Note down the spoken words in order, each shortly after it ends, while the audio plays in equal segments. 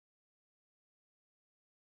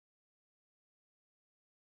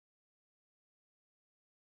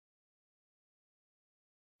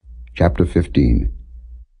Chapter 15.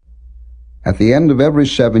 At the end of every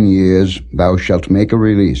 7 years thou shalt make a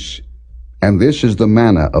release, and this is the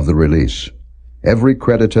manner of the release. Every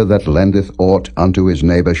creditor that lendeth aught unto his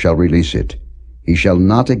neighbor shall release it. He shall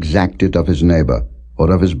not exact it of his neighbor, or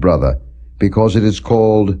of his brother, because it is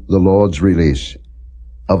called the Lord's release.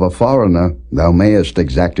 Of a foreigner thou mayest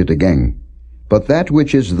exact it again, but that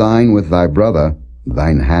which is thine with thy brother,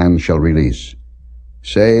 thine hand shall release.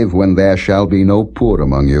 Save when there shall be no poor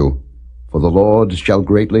among you, for the Lord shall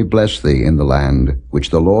greatly bless thee in the land,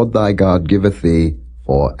 which the Lord thy God giveth thee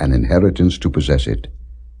for an inheritance to possess it.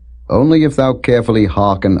 Only if thou carefully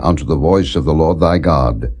hearken unto the voice of the Lord thy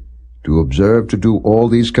God, to observe to do all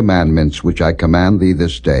these commandments which I command thee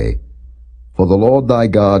this day. For the Lord thy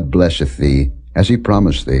God blesseth thee, as he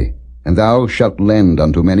promised thee, and thou shalt lend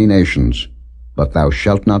unto many nations, but thou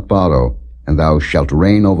shalt not borrow, and thou shalt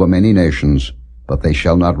reign over many nations, but they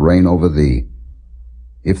shall not reign over thee.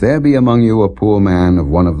 If there be among you a poor man of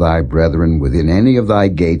one of thy brethren within any of thy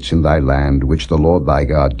gates in thy land, which the Lord thy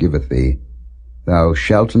God giveth thee, thou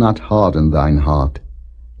shalt not harden thine heart,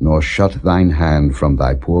 nor shut thine hand from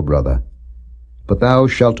thy poor brother. But thou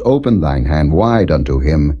shalt open thine hand wide unto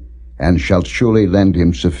him, and shalt surely lend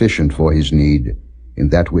him sufficient for his need, in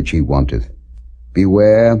that which he wanteth.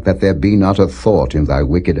 Beware that there be not a thought in thy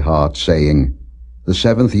wicked heart, saying, The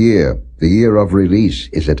 7th year, the year of release,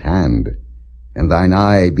 is at hand. And thine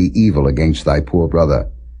eye be evil against thy poor brother,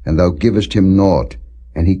 and thou givest him naught,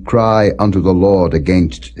 and he cry unto the Lord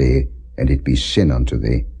against thee, and it be sin unto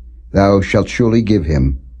thee. Thou shalt surely give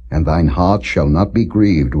him, and thine heart shall not be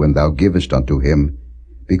grieved when thou givest unto him,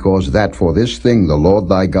 because that for this thing the Lord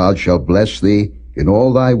thy God shall bless thee in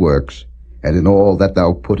all thy works, and in all that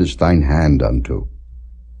thou puttest thine hand unto.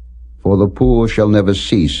 For the poor shall never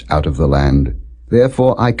cease out of the land.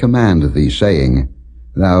 Therefore I command thee, saying,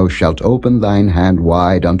 Thou shalt open thine hand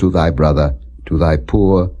wide unto thy brother, to thy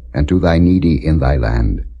poor, and to thy needy in thy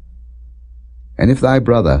land. And if thy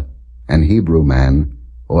brother, an Hebrew man,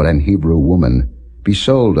 or an Hebrew woman, be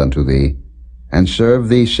sold unto thee, and serve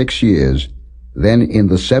thee 6 years, then in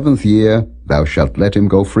the 7th year thou shalt let him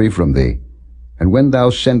go free from thee. And when thou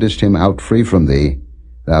sendest him out free from thee,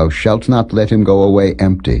 thou shalt not let him go away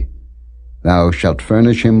empty. Thou shalt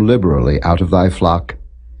furnish him liberally out of thy flock,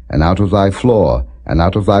 and out of thy floor, and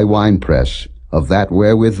out of thy winepress, of that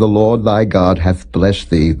wherewith the Lord thy God hath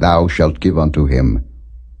blessed thee thou shalt give unto him.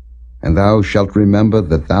 And thou shalt remember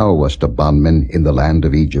that thou wast a bondman in the land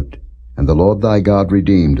of Egypt, and the Lord thy God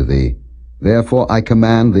redeemed thee. Therefore I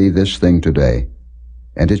command thee this thing today.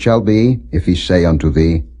 And it shall be, if he say unto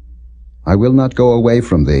thee, I will not go away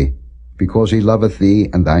from thee, because he loveth thee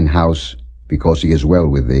and thine house, because he is well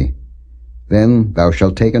with thee, then thou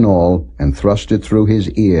shalt take an awl, and thrust it through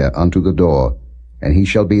his ear unto the door, and he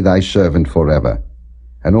shall be thy servant forever.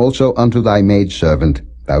 And also unto thy maidservant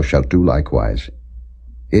thou shalt do likewise.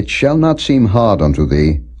 It shall not seem hard unto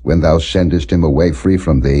thee, when thou sendest him away free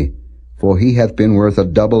from thee, for he hath been worth a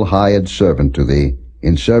double hired servant to thee,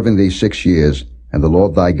 in serving thee 6 years, and the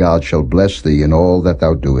Lord thy God shall bless thee in all that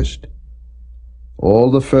thou doest.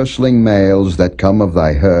 All the firstling males that come of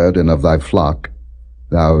thy herd and of thy flock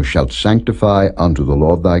thou shalt sanctify unto the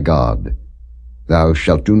Lord thy God. Thou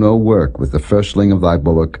shalt do no work with the firstling of thy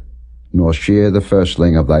bullock, nor shear the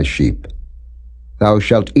firstling of thy sheep. Thou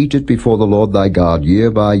shalt eat it before the Lord thy God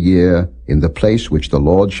year by year, in the place which the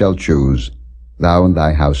Lord shall choose, thou and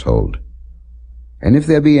thy household. And if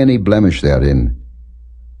there be any blemish therein,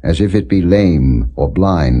 as if it be lame, or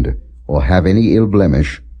blind, or have any ill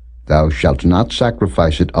blemish, thou shalt not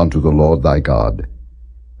sacrifice it unto the Lord thy God.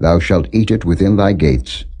 Thou shalt eat it within thy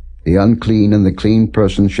gates. The unclean and the clean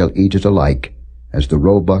person shall eat it alike, as the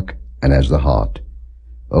roebuck and as the hart.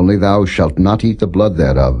 Only thou shalt not eat the blood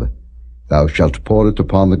thereof. Thou shalt pour it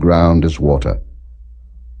upon the ground as water.